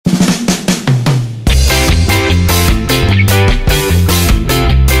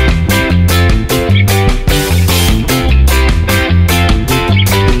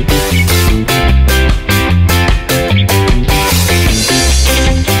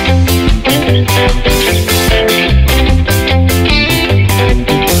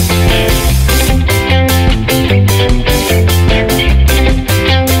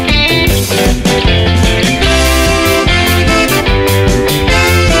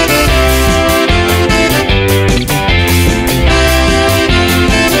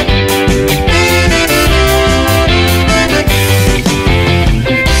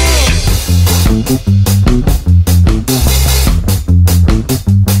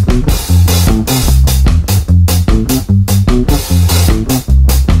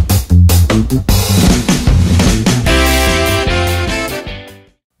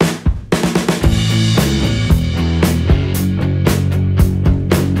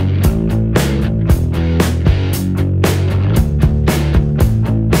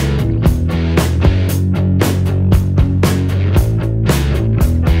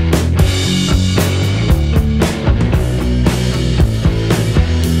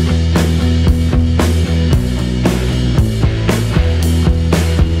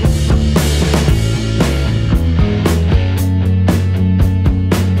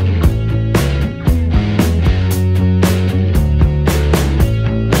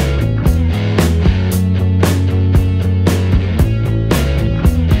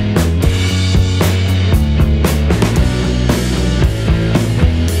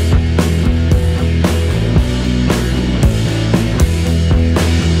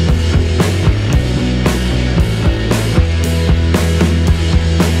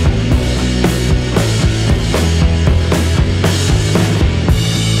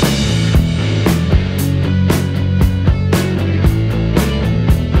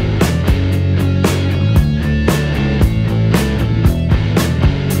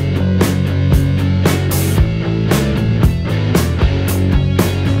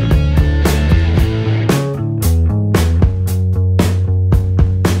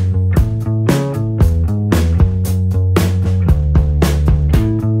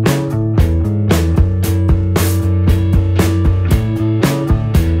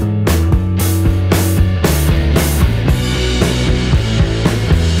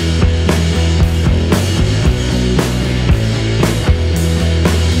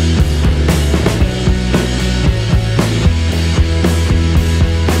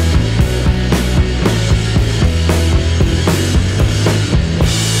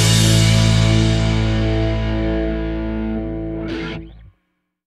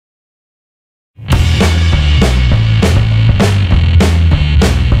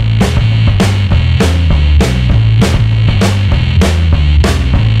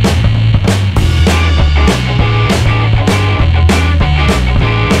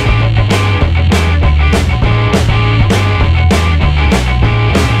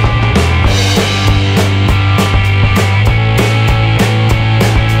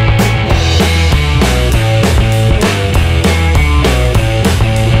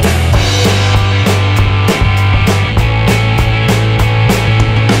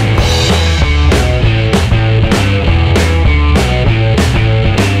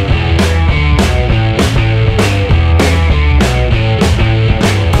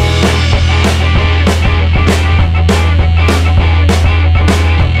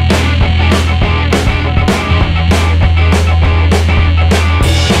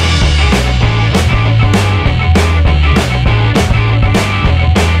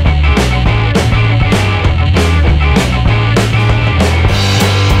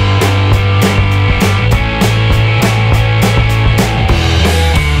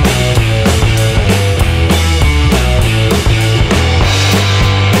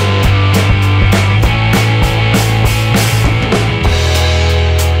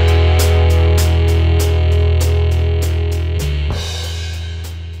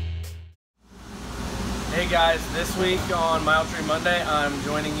guys, this week on Mile Tree Monday, I'm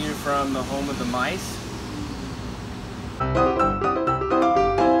joining you from the home of the mice.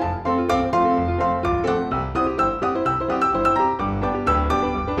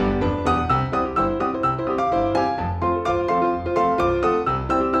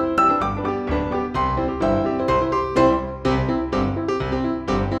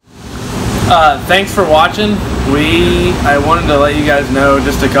 Thanks for watching. I wanted to let you guys know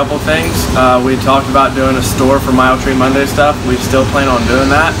just a couple things. We talked about doing a store for Mile Tree Monday stuff. We still plan on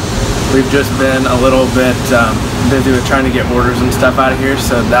doing that. We've just been a little bit busy with trying to get orders and stuff out of here,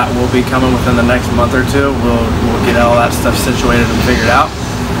 so that will be coming within the next month or two. We'll get all that stuff situated and figured out.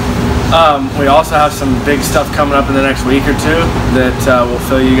 We also have some big stuff coming up in the next week or two that we'll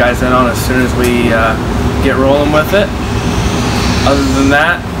fill you guys in on as soon as we get rolling with it. Other than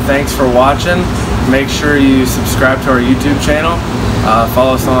that, thanks for watching. Make sure you subscribe to our YouTube channel,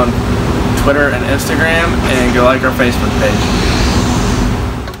 follow us on Twitter and Instagram, and go like our Facebook page.